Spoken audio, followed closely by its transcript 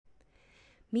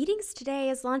Meetings Today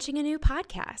is launching a new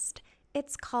podcast.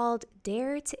 It's called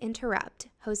Dare to Interrupt,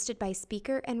 hosted by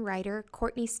speaker and writer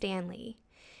Courtney Stanley.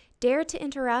 Dare to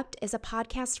Interrupt is a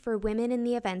podcast for women in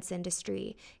the events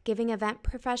industry, giving event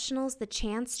professionals the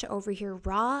chance to overhear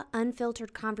raw,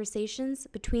 unfiltered conversations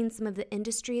between some of the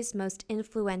industry's most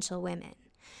influential women.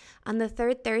 On the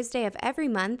third Thursday of every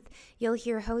month, you'll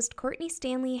hear host Courtney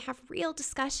Stanley have real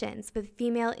discussions with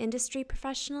female industry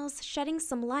professionals, shedding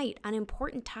some light on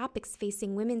important topics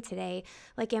facing women today,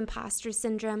 like imposter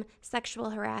syndrome, sexual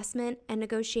harassment, and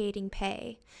negotiating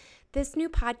pay. This new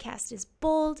podcast is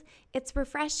bold, it's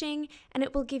refreshing, and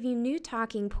it will give you new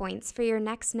talking points for your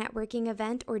next networking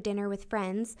event or dinner with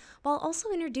friends, while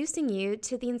also introducing you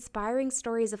to the inspiring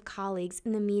stories of colleagues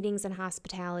in the meetings and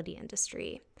hospitality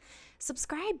industry.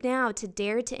 Subscribe now to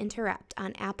Dare to Interrupt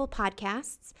on Apple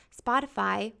Podcasts,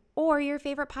 Spotify, or your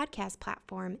favorite podcast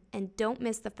platform, and don't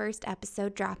miss the first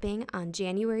episode dropping on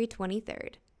January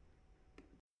 23rd.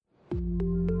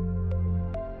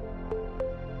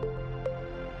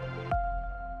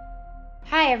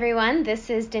 Hi everyone, this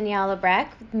is Danielle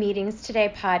Lebrecht with Meetings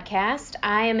Today podcast.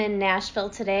 I am in Nashville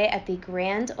today at the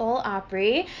Grand Ole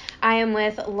Opry. I am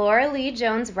with Laura Lee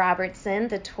Jones Robertson,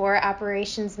 the tour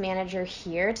operations manager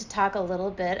here, to talk a little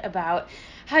bit about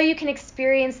how you can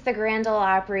experience the Grand Ole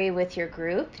Opry with your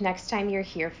group next time you're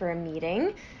here for a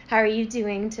meeting. How are you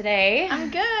doing today? I'm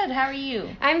good. How are you?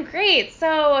 I'm great.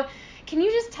 So can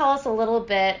you just tell us a little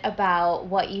bit about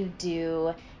what you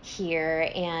do here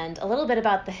and a little bit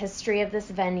about the history of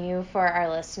this venue for our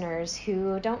listeners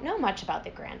who don't know much about the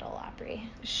Grand Ole Opry?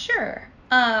 Sure.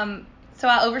 So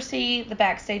I oversee the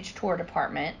backstage tour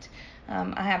department.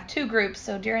 I have two groups.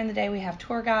 So during the day we have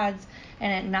tour guides,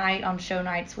 and at night on show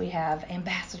nights we have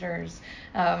ambassadors.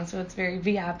 So it's very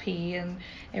VIP and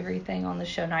everything on the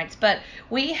show nights. But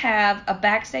we have a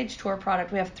backstage tour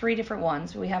product. We have three different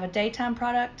ones. We have a daytime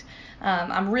product.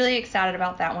 I'm really excited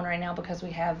about that one right now because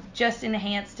we have just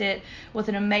enhanced it with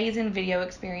an amazing video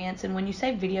experience. And when you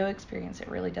say video experience, it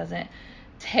really doesn't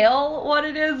tell what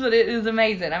it is, but it is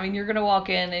amazing. I mean, you're going to walk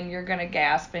in and you're going to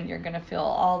gasp and you're going to feel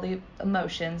all the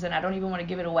emotions, and I don't even want to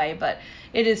give it away, but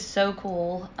it is so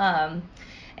cool.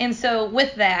 And so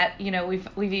with that, you know,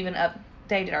 we've even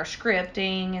updated our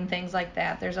scripting and things like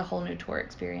that. There's a whole new tour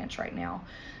experience right now.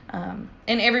 And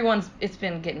it's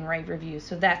been getting rave reviews,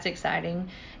 so that's exciting.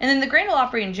 And then the Grand Ole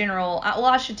Opry in general,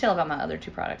 I should tell about my other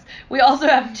two products. We also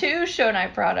have two show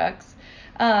night products.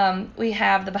 We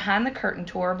have the Behind the Curtain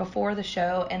tour before the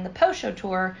show and the post-show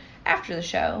tour after the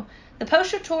show. The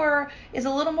post-show tour is a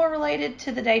little more related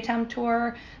to the daytime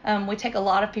tour. We take a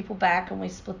lot of people back and we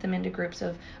split them into groups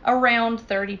of around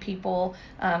 30 people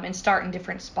and start in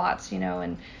different spots, you know,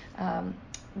 and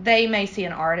they may see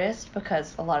an artist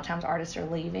because a lot of times artists are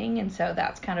leaving, and so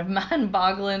that's kind of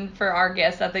mind-boggling for our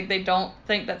guests. I think they don't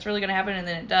think that's really going to happen, and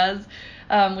then it does,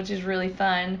 which is really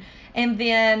fun. And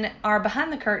then our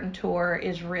Behind the Curtain tour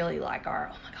is really like our,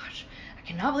 oh my gosh, I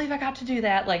cannot believe I got to do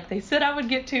that. Like they said I would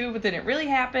get to, but then it really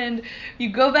happened. You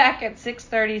go back at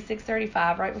 6:30,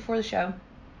 6:35, right before the show,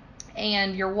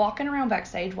 and you're walking around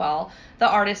backstage while the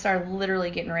artists are literally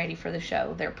getting ready for the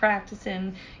show. They're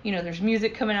practicing, you know, there's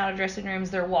music coming out of dressing rooms.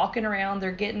 They're walking around,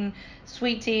 they're getting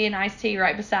sweet tea and iced tea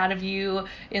right beside of you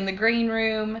in the green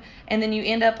room, and then you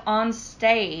end up on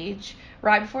stage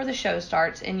right before the show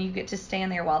starts, and you get to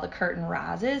stand there while the curtain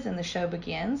rises and the show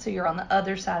begins. So you're on the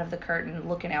other side of the curtain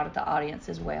looking out at the audience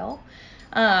as well.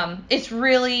 It's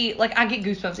really, like, I get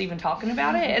goosebumps even talking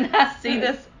about it, and I see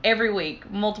this every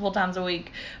week, multiple times a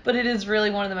week, but it is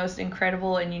really one of the most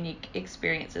incredible and unique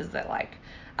experiences that, like,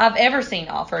 I've ever seen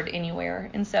offered anywhere.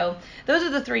 And so those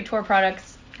are the three tour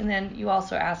products, and then you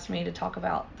also asked me to talk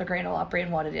about the Grand Ole Opry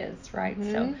and what it is, right?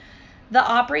 Mm-hmm. So the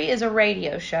Opry is a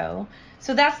radio show.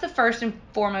 So that's the first and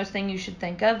foremost thing you should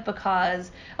think of,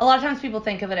 because a lot of times people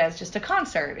think of it as just a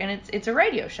concert, and it's a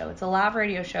radio show. It's a live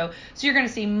radio show. So you're going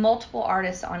to see multiple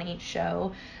artists on each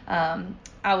show.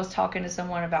 I was talking to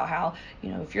someone about how,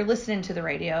 you know, if you're listening to the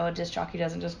radio, a disc jockey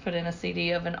doesn't just put in a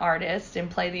CD of an artist and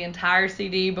play the entire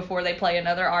CD before they play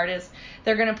another artist.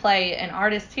 They're going to play an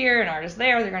artist here, an artist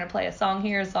there. They're going to play a song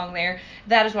here, a song there.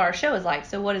 That is what our show is like.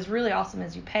 So what is really awesome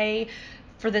is you pay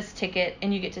for this ticket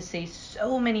and you get to see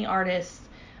so many artists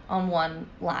on one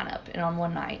lineup and on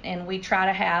one night. And we try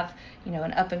to have, you know,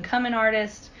 an up and coming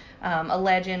artist, a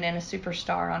legend, and a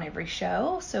superstar on every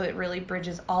show. So it really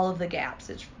bridges all of the gaps.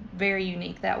 It's very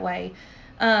unique that way.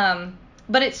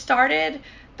 But it started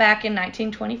back in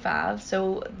 1925.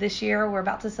 So this year we're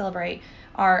about to celebrate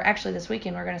this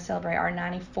weekend we're going to celebrate our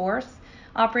 94th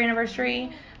Opry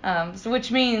anniversary.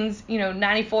 Which means,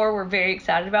 94 we're very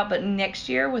excited about, but next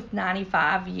year with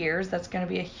 95 years, that's going to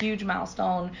be a huge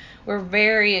milestone. We're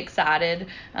very excited.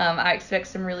 I expect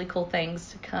some really cool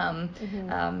things to come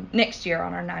next year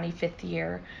on our 95th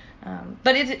year.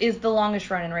 But it is the longest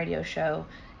running radio show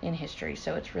in history,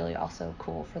 so it's really also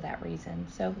cool for that reason.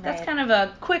 So that's kind of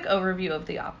a quick overview of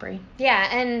the Opry. Yeah,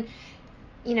 and,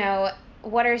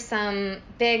 what are some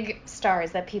big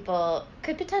stars that people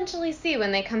could potentially see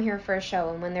when they come here for a show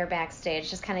and when they're backstage?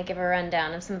 Just kind of give a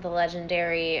rundown of some of the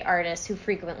legendary artists who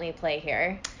frequently play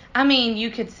here. I mean,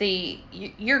 you could see,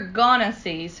 you're gonna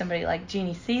see somebody like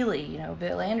Jeannie Seely,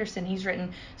 Bill Anderson. He's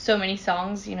written so many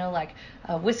songs, like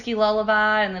Whiskey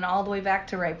Lullaby, and then all the way back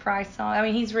to Ray Price song. I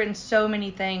mean, he's written so many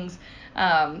things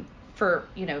for,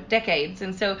 decades.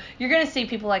 And so you're going to see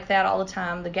people like that all the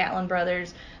time, the Gatlin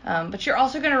brothers. But you're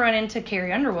also going to run into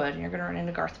Carrie Underwood, and you're going to run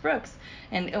into Garth Brooks.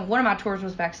 And one of my tours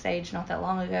was backstage not that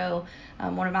long ago,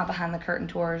 one of my behind the curtain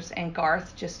tours, and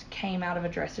Garth just came out of a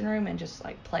dressing room and just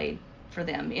played for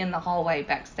them in the hallway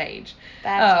backstage.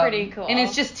 That's pretty cool. And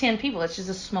it's just 10 people. It's just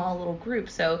a small little group.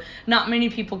 So not many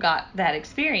people got that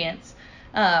experience.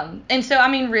 And so, I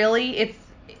mean, really, it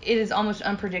is almost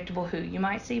unpredictable who you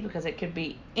might see because it could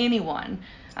be anyone.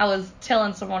 I was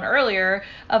telling someone earlier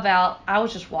about, I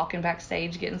was just walking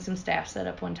backstage getting some staff set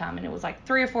up one time, and it was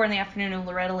 3 or 4 in the afternoon, and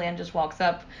Loretta Lynn just walks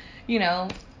up,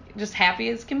 just happy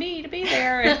as can be to be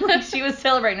there. And she was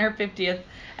celebrating her 50th,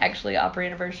 actually, Opry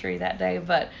anniversary that day.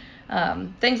 But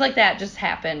things like that just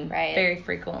happen very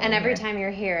frequently. And every time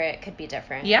you're here, it could be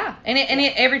different. Yeah. And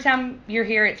every time you're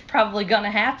here, it's probably going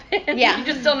to happen. Yeah. You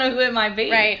just don't know who it might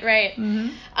be. Right.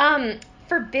 Mm-hmm.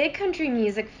 For big country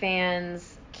music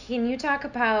fans, can you talk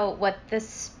about what the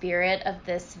spirit of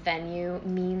this venue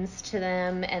means to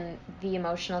them and the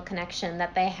emotional connection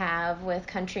that they have with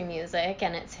country music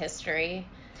and its history?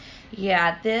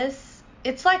 Yeah,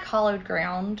 it's like hallowed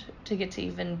ground to get to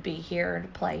even be here, to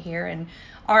play here, and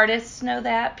artists know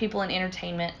that, people in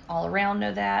entertainment all around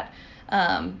know that.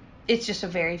 It's just a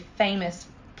very famous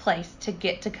place to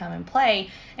get to come and play,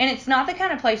 and it's not the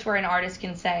kind of place where an artist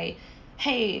can say,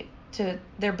 hey, to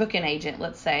their booking agent,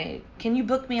 let's say, can you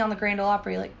book me on the Grand Ole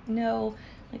Opry? No.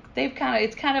 It's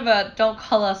kind of a don't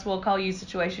call us, we'll call you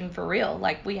situation for real.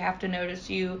 We have to notice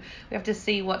you, we have to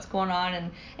see what's going on,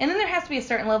 and then there has to be a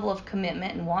certain level of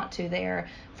commitment and want to there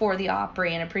for the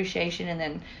Opry and appreciation, and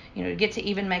then, to get to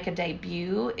even make a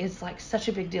debut is such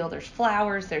a big deal. There's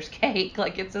flowers, there's cake,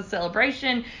 it's a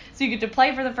celebration, so you get to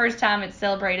play for the first time, it's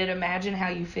celebrated. Imagine how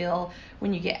you feel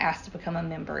when you get asked to become a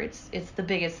member. It's the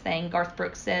biggest thing. Garth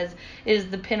Brooks says it is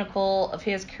the pinnacle of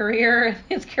his career.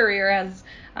 His career has,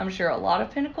 I'm sure, a lot of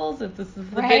pinnacles. If this is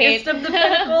the biggest of the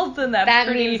pinnacles, then that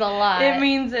means a lot. It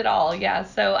means it all, yeah.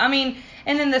 So, I mean,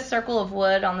 and then the circle of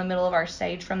wood on the middle of our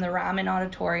stage from the Ryman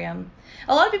Auditorium.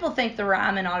 A lot of people think the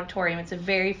Ryman Auditorium, it's a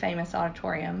very famous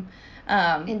auditorium.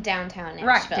 In downtown Nashville.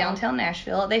 Right, downtown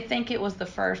Nashville. They think it was the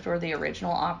first or the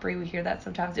original Opry. We hear that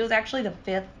sometimes. It was actually the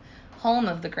 5th home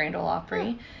of the Grand Ole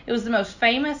Opry. It was the most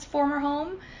famous former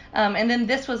home. And then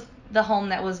this was the home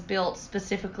that was built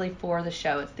specifically for the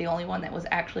show. It's the only one that was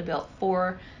actually built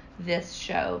for this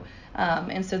show.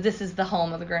 And so this is the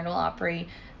home of the Grand Ole Opry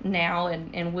now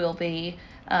and will be.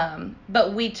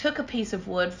 But we took a piece of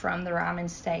wood from the Ryman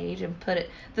stage and put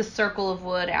the circle of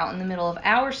wood out in the middle of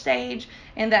our stage,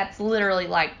 and that's literally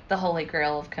the holy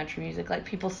grail of country music.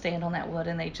 People stand on that wood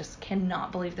and they just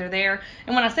cannot believe they're there.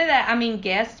 And when I say that, I mean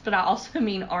guests, but I also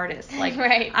mean artists.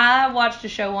 Right. I watched a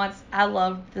show once. I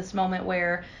loved this moment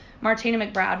where Martina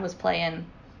McBride was playing,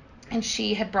 and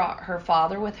she had brought her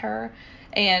father with her.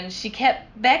 And she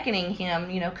kept beckoning him,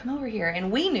 come over here.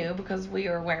 And we knew, because we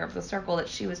were aware of the circle, that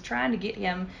she was trying to get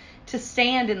him to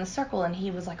stand in the circle. And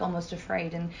he was almost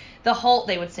afraid. And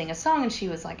they would sing a song, and she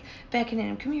was beckoning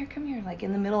him, come here,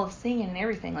 in the middle of singing and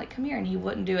everything, come here. And he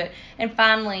wouldn't do it. And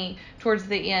finally, towards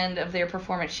the end of their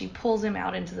performance, she pulls him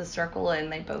out into the circle,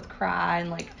 and they both cry.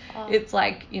 And it's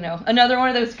another one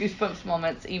of those goosebumps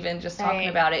moments, even just talking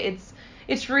about it.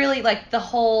 It's really the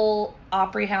whole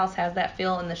Opry House has that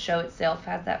feel, and the show itself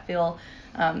has that feel.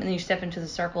 And then you step into the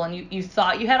circle, and you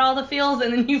thought you had all the feels,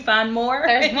 and then you find more.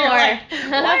 There's more. Where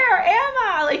am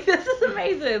I? This is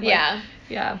amazing. Yeah.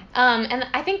 Yeah. And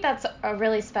I think that's a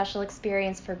really special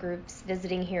experience for groups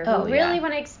visiting here who really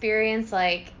want to experience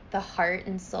the heart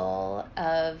and soul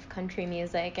of country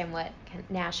music and what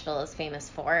Nashville is famous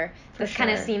for. This kind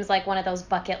of seems like one of those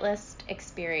bucket list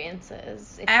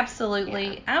experiences.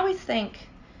 Absolutely. Yeah. I always think,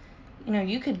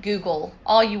 you could Google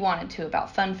all you wanted to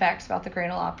about fun facts about the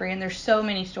Grand Ole Opry, and there's so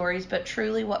many stories, but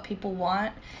truly what people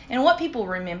want and what people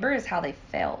remember is how they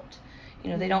felt.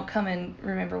 they don't come and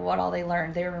remember what all they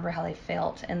learned. They remember how they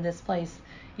felt. And this place,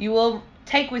 you will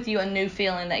take with you a new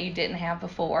feeling that you didn't have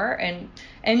before, and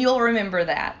you'll remember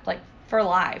that, like, for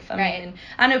life. I mean,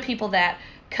 I know people that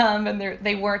come and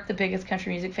they weren't the biggest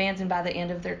country music fans, and by the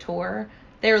end of their tour,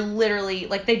 they're literally,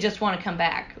 like, they just want to come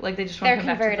back. Like, they just want to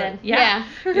come converted. back to yeah.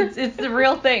 It's the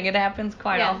real thing. It happens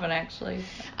quite often, actually.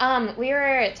 We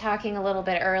were talking a little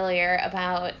bit earlier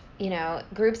about,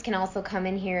 groups can also come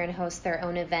in here and host their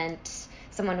own event.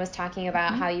 Someone was talking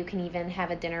about how you can even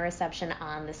have a dinner reception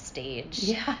on the stage.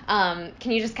 Yeah.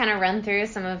 Can you just kind of run through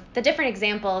some of the different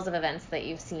examples of events that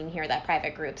you've seen here that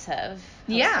private groups have hosted?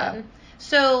 Yeah.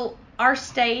 So our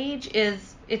stage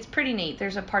it's pretty neat.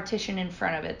 There's a partition in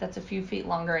front of it that's a few feet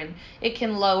longer, and it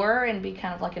can lower and be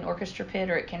kind of like an orchestra pit,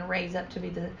 or it can raise up to be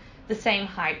the same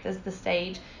height as the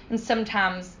stage. And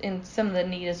sometimes in some of the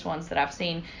neatest ones that I've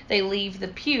seen, they leave the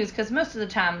pews, because most of the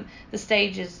time the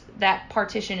stage that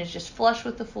partition is just flush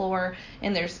with the floor,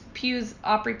 and there's pews,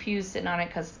 Opry pews sitting on it,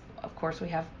 because of course we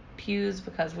have pews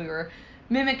because we were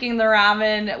mimicking the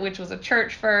Ryman, which was a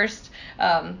church first.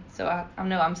 So I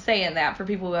know I'm saying that for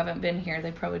people who haven't been here.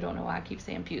 They probably don't know why I keep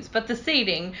saying pews. But the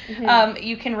seating,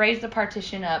 you can raise the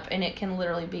partition up, and it can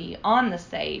literally be on the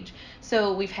stage.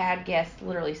 So we've had guests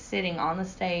literally sitting on the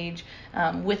stage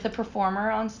with a performer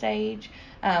on stage.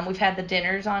 We've had the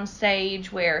dinners on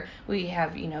stage where we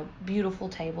have, beautiful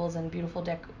tables and beautiful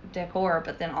decor,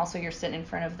 but then also you're sitting in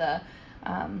front of the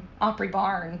Opry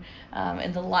barn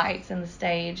and the lights and the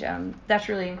stage. That's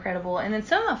really incredible. And then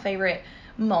some of my favorite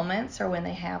moments are when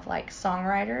they have, like,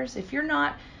 songwriters. If you're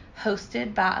not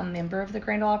hosted by a member of the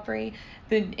Grand Ole Opry,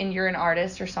 and you're an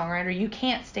artist or songwriter, you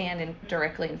can't stand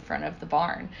directly in front of the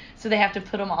barn. So they have to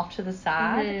put them off to the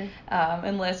side,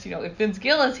 unless, if Vince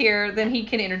Gill is here, then he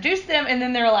can introduce them, and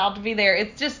then they're allowed to be there.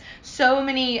 It's just so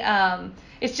many,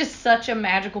 it's just such a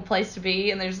magical place to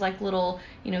be, and there's, like, little,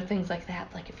 things like that,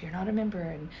 like if you're not a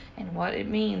member and what it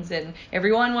means, and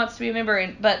everyone wants to be a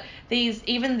member, but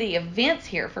even the events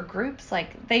here for groups,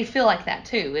 like, they feel like that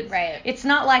too. It's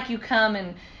not like you come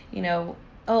and,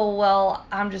 oh, well,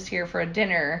 I'm just here for a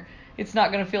dinner. It's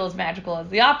not going to feel as magical as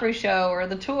the Opry show or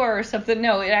the tour or something.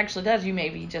 No, it actually does. You may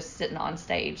be just sitting on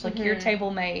stage. Like, your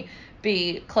table may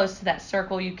be close to that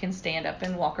circle. You can stand up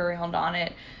and walk around on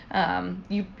it.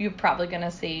 You're probably going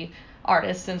to see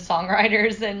artists and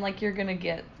songwriters, and, like, you're going to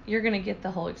get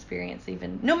the whole experience,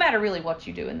 even no matter really what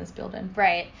you do in this building.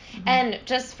 Right. And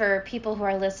just for people who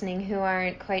are listening who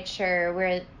aren't quite sure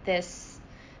where this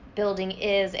building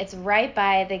is, it's right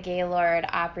by the Gaylord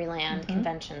Opryland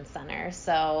Convention Center.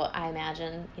 So I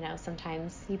imagine,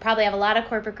 sometimes you probably have a lot of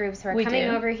corporate groups who are coming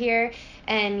over here,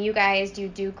 and you guys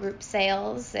do group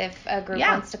sales if a group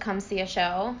wants to come see a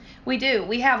show. We do.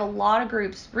 We have a lot of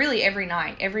groups, really every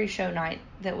night, every show night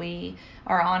that we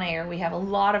are on air. We have a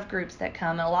lot of groups that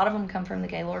come, and a lot of them come from the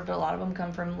Gaylord, but a lot of them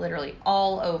come from literally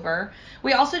all over.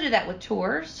 We also do that with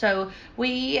tours, so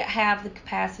we have the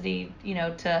capacity,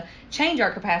 to change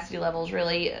our capacity levels,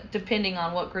 really, depending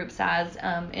on what group size,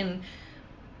 and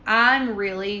I'm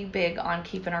really big on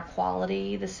keeping our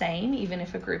quality the same, even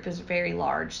if a group is very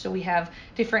large. So we have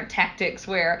different tactics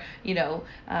where,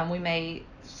 we may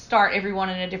start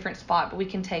everyone in a different spot, but we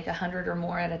can take 100 or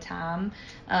more at a time.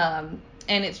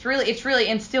 And it's really,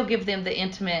 and still give them the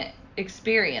intimate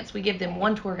experience. We give them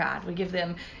one tour guide. We give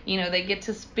them, they get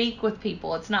to speak with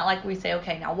people. It's not like we say,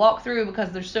 okay, now walk through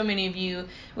because there's so many of you.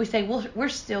 We say, well, we're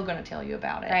still going to tell you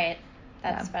about it. Right.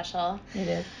 That's special. It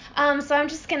is. So I'm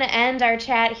just going to end our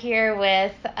chat here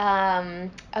with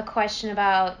a question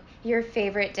about your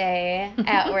favorite day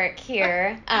at work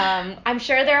here. I'm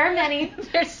sure there are many.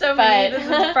 There's so many.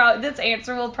 This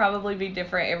answer will probably be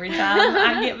different every time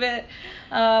I give it.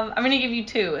 I'm going to give you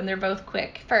two, and they're both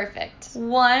quick. Perfect.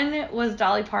 One was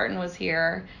Dolly Parton was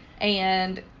here,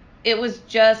 and it was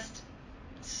just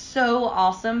so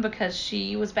awesome because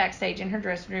she was backstage in her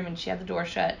dressing room, and she had the door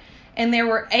shut, and there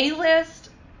were A-list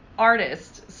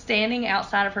artists standing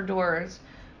outside of her doors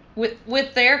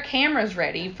with their cameras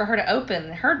ready for her to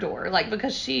open her door, like,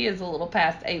 because she is a little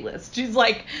past A-list. She's,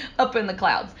 like, up in the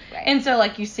clouds. Right. And so,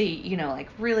 like, you see, like,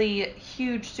 really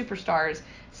huge superstars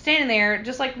standing there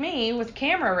just like me with a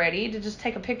camera ready to just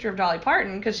take a picture of Dolly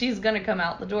Parton because she's going to come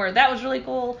out the door. That was really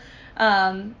cool.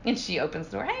 And she opens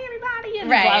the door, hey, everybody, and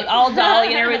like, all Dolly,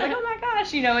 and everybody's like, oh, my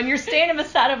gosh, and you're standing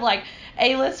beside of, like,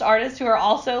 A-list artists who are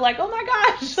also like, oh, my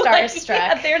gosh. Starstruck.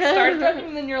 Like, they're starstruck,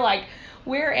 and then you're like,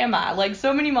 where am I? Like,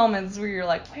 so many moments where you're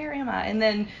like, where am I? And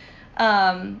then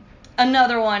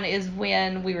another one is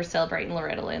when we were celebrating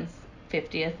Loretta Lynn's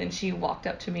 50th, and she walked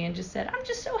up to me and just said, I'm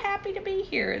just so happy to be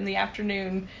here in the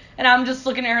afternoon. And I'm just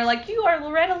looking at her like, you are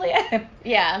Loretta Lynn.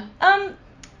 Yeah.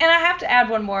 And I have to add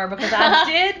one more because I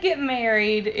did get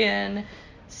married in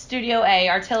Studio A,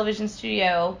 our television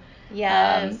studio.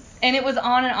 Yes. And it was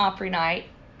on an Opry night,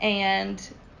 and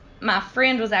my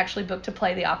friend was actually booked to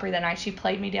play the Opry that night. She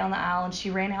played me down the aisle, and she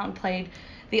ran out and played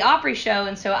the Opry show.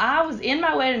 And so I was in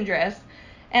my wedding dress,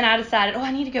 and I decided,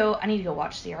 I need to go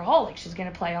watch Sierra Hall. Like, she's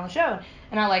going to play on the show.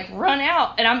 And I, like, run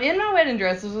out, and I'm in my wedding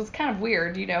dress. This was kind of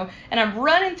weird, you know. And I'm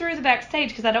running through the backstage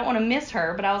because I don't want to miss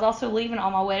her, but I was also leaving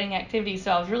all my wedding activities,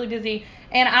 so I was really busy.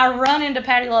 And I run into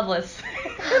Patty Loveless.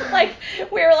 Like,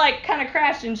 we were, like, kind of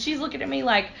crashing. She's looking at me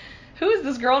like, who is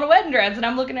this girl in a wedding dress? And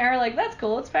I'm looking at her like, that's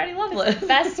cool. It's Patty Loveless.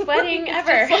 Best wedding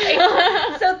ever.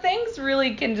 Like, so things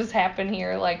really can just happen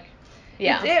here. Like,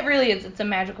 yeah, it really is. It's a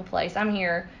magical place. I'm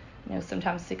here, you know,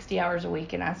 sometimes 60 hours a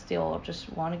week, and I still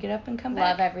just want to get up and come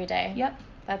back. Love every day. Yep.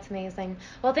 That's amazing.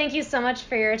 Well, thank you so much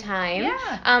for your time.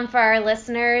 Yeah. For our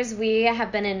listeners, we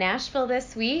have been in Nashville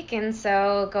this week, and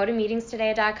so go to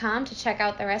meetingstoday.com to check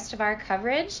out the rest of our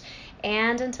coverage.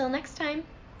 And until next time,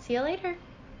 see you later.